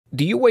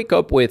Do you wake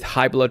up with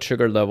high blood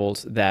sugar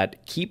levels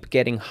that keep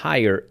getting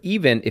higher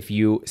even if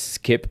you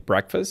skip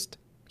breakfast?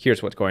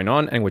 Here's what's going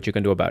on and what you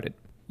can do about it.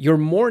 Your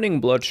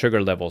morning blood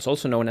sugar levels,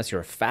 also known as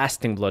your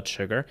fasting blood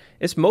sugar,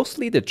 is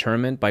mostly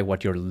determined by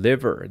what your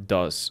liver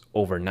does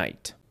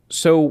overnight.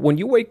 So when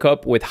you wake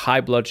up with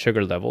high blood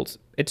sugar levels,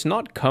 it's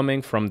not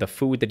coming from the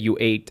food that you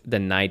ate the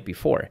night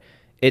before.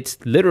 It's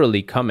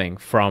literally coming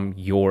from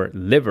your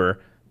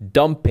liver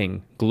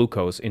dumping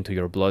glucose into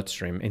your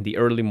bloodstream in the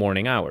early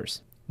morning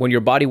hours. When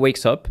your body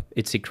wakes up,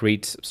 it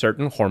secretes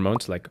certain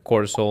hormones like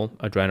cortisol,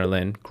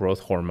 adrenaline,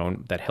 growth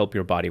hormone that help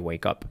your body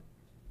wake up.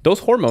 Those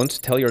hormones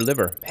tell your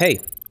liver,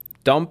 hey,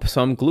 dump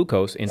some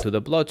glucose into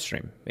the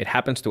bloodstream. It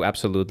happens to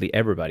absolutely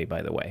everybody,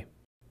 by the way.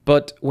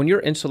 But when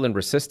you're insulin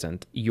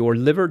resistant, your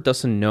liver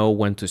doesn't know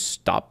when to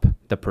stop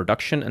the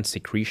production and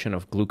secretion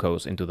of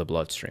glucose into the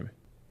bloodstream.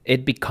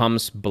 It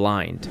becomes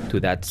blind to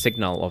that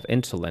signal of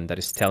insulin that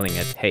is telling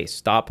it, hey,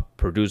 stop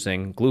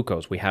producing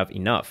glucose, we have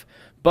enough.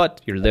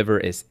 But your liver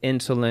is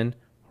insulin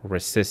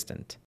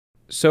resistant.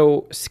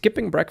 So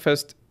skipping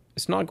breakfast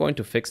is not going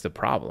to fix the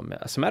problem.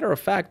 As a matter of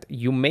fact,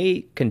 you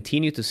may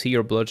continue to see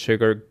your blood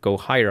sugar go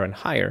higher and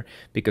higher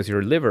because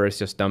your liver is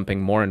just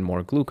dumping more and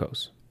more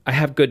glucose. I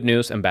have good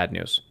news and bad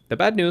news. The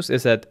bad news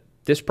is that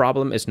this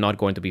problem is not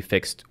going to be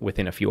fixed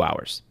within a few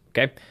hours,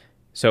 okay?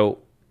 So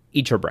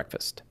eat your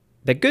breakfast.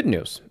 The good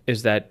news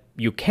is that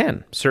you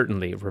can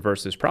certainly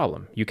reverse this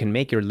problem. You can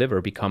make your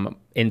liver become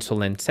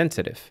insulin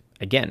sensitive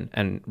again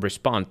and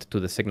respond to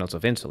the signals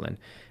of insulin.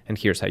 And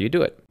here's how you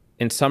do it.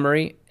 In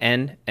summary,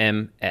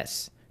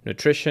 NMS,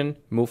 nutrition,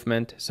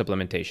 movement,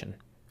 supplementation.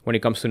 When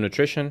it comes to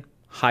nutrition,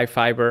 high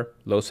fiber,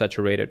 low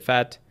saturated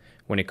fat.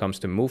 When it comes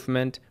to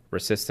movement,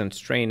 resistance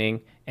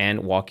training, and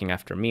walking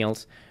after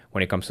meals.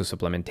 When it comes to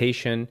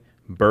supplementation,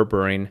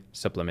 berberine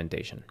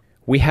supplementation.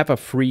 We have a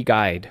free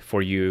guide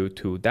for you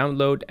to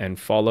download and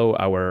follow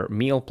our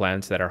meal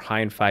plans that are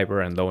high in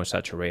fiber and low in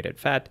saturated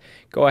fat.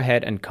 Go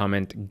ahead and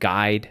comment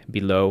guide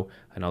below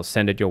and I'll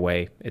send it your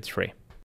way. It's free.